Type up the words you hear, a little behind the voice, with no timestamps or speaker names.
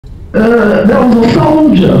there was a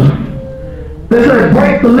soldier. They said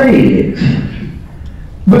break the legs.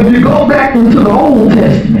 But if you go back into the Old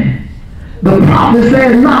Testament, the prophet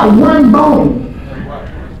said not one bone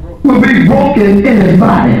will be broken in his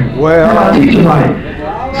body. Well, am I teaching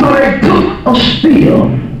right? So they took a spear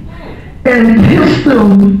and pierced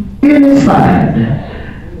him in his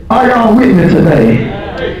side. Are y'all with me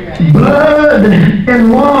today? Blood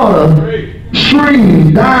and water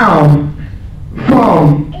streamed down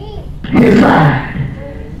from his side.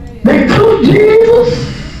 They took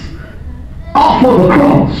Jesus off of the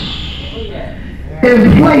cross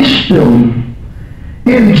and placed him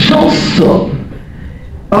in Joseph,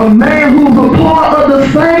 a man who was a part of the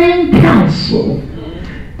same council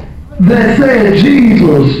that said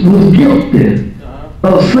Jesus was guilty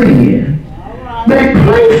of sin. They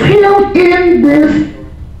placed him in this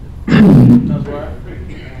tomb.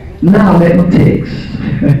 Now let me text.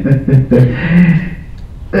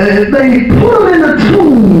 They put him in the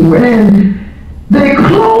tomb and they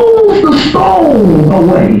closed the stone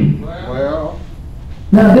away. well,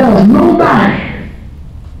 Now there was nobody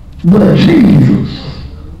but Jesus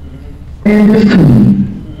in this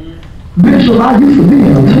tomb. Bishop, I used to be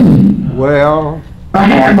in a tomb. well, I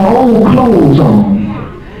had my own clothes on.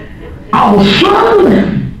 I was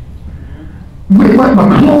struggling with what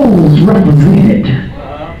my clothes represented.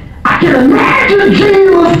 I can imagine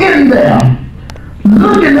Jesus in there,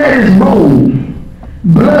 looking at his robe,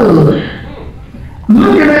 blood,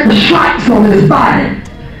 looking at the stripes on his body.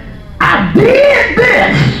 I did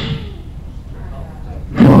this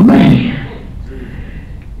for man.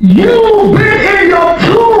 You've been in your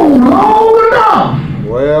tomb long enough.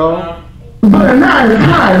 well, But now it's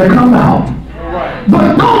time to come out.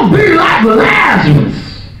 But don't be like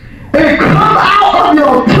Lazarus and come out of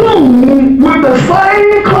your tomb with the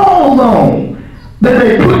same clothes on that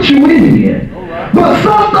they put you in. But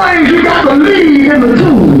some things you got to leave in the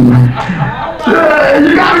tomb.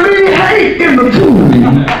 You got to leave hate in the tomb.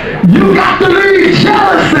 You got to leave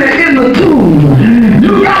jealousy in the tomb.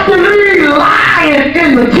 You got to leave lying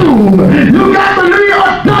in the tomb. You got to leave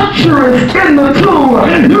adulterous in the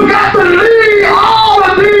tomb. You got to leave all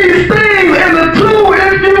of these things in the tomb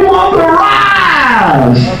if you want to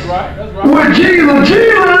rise. That's right. That's right. With Jesus,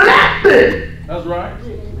 Jesus left it That's right.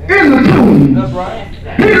 in the tomb. That's right.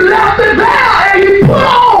 He left it there and he put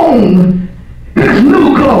on his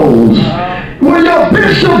new clothes. When your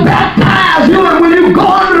bishop baptized you and when you go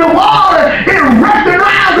under the water, it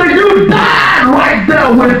recognizes you died right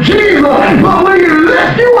there with Jesus. But when he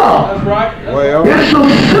lift you up, That's right. well, it's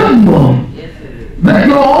a symbol that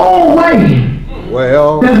your old way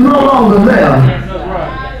well, is no longer there.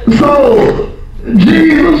 That's right. So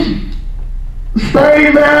Jesus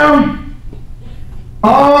stayed there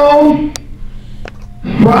all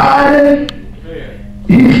Friday.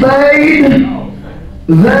 He stayed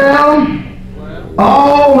there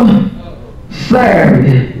all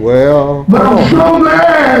Saturday. well, But I'm so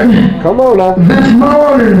glad come on now. this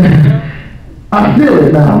morning I feel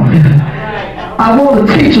it now. I want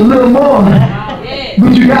to teach a little more,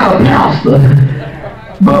 but you got a pastor.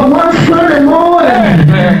 But one Sunday morning,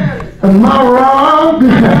 am I wrong?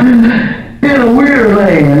 In a weird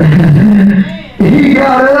land, he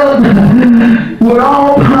got up with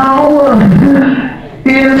all power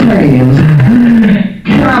in his hands.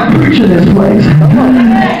 Can I preach in this place?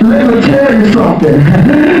 Let me tell you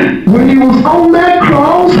something. When he was on that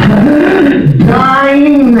cross,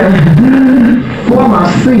 dying for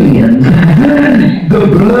my sins, the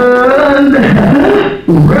blood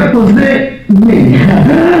represents me.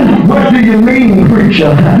 What do you mean,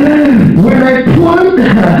 preacher? When they put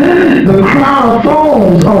the crown of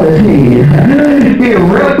thorns on his head, it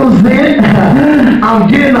represents, I'm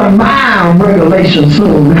getting a mind regulation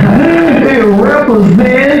soon. It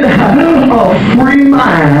represents a free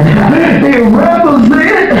mind. It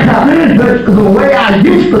represents the way I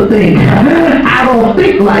used to think. I don't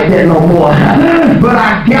think like that no more. But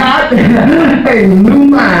I got a new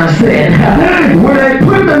mindset. When they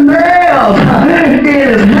put the nails in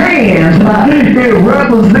his hands, it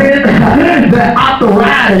represents the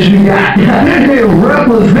arthritis you got. It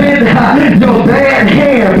represents your bad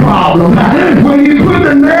hand problem. When you put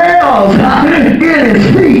the nails in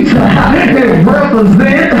his feet, it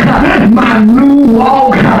represents my new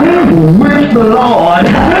walk with the Lord.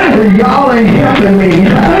 Y'all ain't helping me.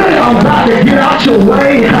 I'm about to get out your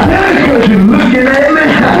way because you're looking at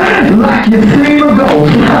me like you seen a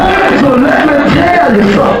ghost. So let me tell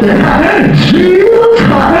you something. Jesus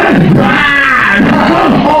died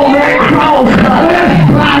on that cross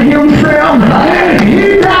by himself.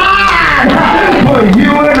 He died for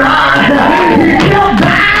you and I. He kept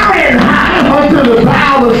dying until the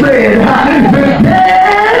Bible said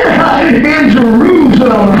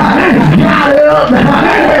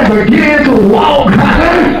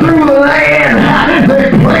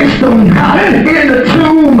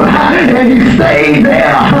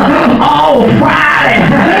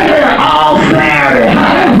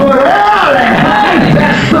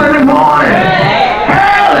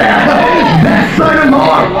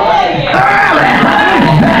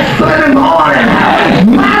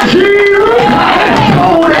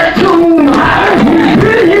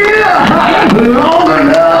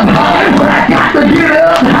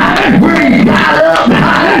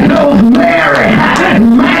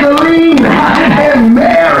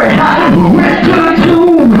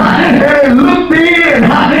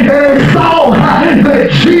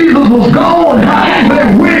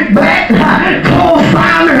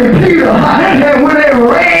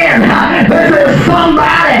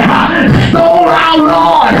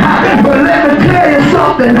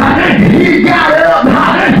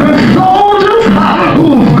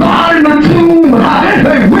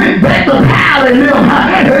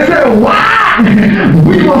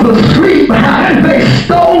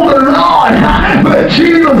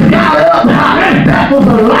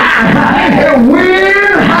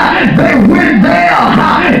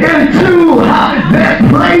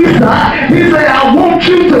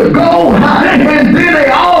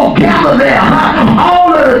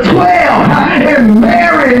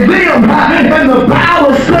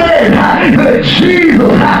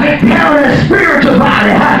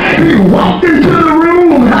somebody. He walked into the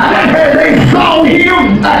room and they saw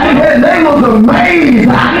him and they was amazed.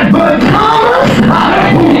 But Thomas,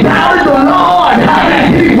 who doubted the Lord,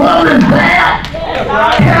 he wasn't there.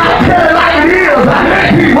 Can I tell it like it is?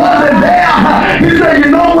 He wasn't there. He said,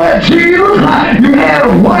 you know what, Jesus? You had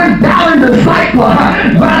one doubting disciple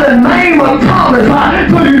by the name of Thomas.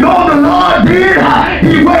 So you know the Lord did?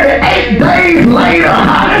 He waited 8 days later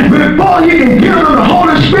before he can give them the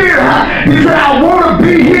Holy Spirit. He said, I want to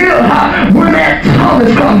be here when that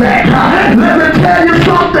Thomas come back. Let me tell you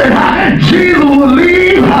something. Jesus will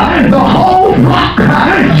leave the whole flock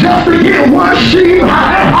just to get one sheep.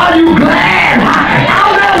 Are you glad?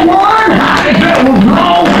 I'm that one that was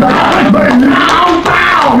lost, but now I'm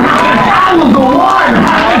found. I was the one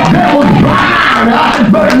that was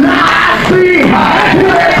blind, but now I see. He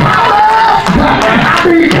said, Thomas,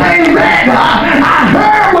 after he came back, I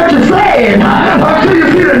heard what you said. Until you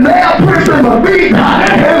see the nail prints in my feet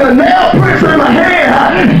and the nail prints in my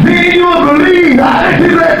hand, then you will believe. He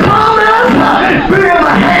said, Thomas, feel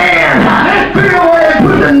my hand. Feel where they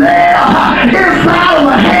put the nail inside of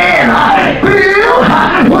my hand. Feel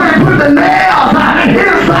where they put the nails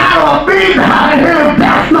inside of my feet. And if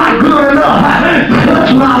that's not good enough,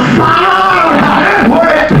 touch my side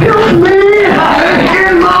where it pierced me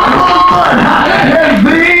in my heart. And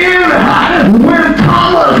then when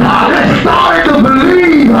Thomas started to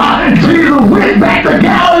believe, Jesus went back to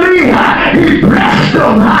Galilee. He blessed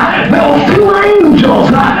them. There were 2 angels.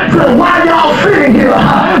 So while y'all sitting here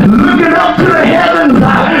looking up to the heavens,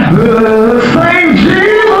 the same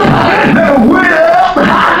Jesus that went up,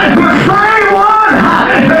 the same one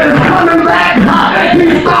that is coming back, he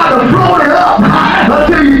started floating up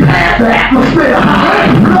until he passed the atmosphere,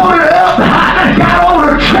 floated up, got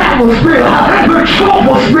over the troposphere, the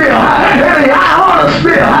and the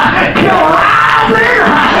ionosphere, kept rising.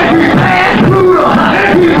 He passed Pluto,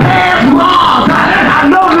 he passed Mars. I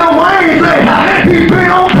know Lil Wayne say he been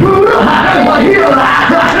on Pluto, but he alive.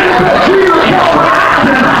 But Jesus kept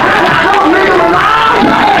rising. I know niggas alive.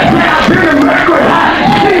 Say I've been in Mercury,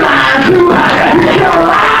 she lied too. He kept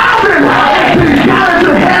rising. He got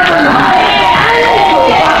into heaven.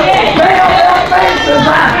 Angels fell on their faces.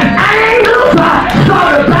 Angels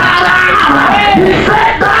started to bow down. He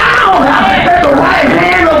sat down at the right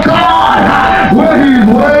hand of God, where he's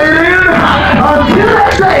waiting until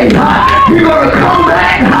that day. He's going to come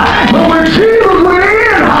back. But when Jesus went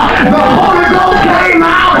in, the Holy Ghost came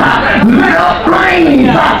out, lit up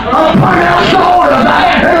flames upon their shoulders,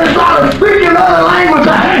 and they started speaking other language.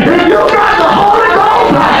 If you got the Holy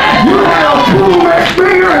Ghost, you had a true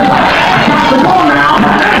experience. I got to go now.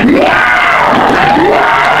 Yeah!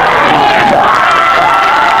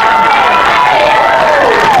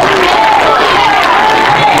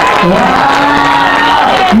 Yeah!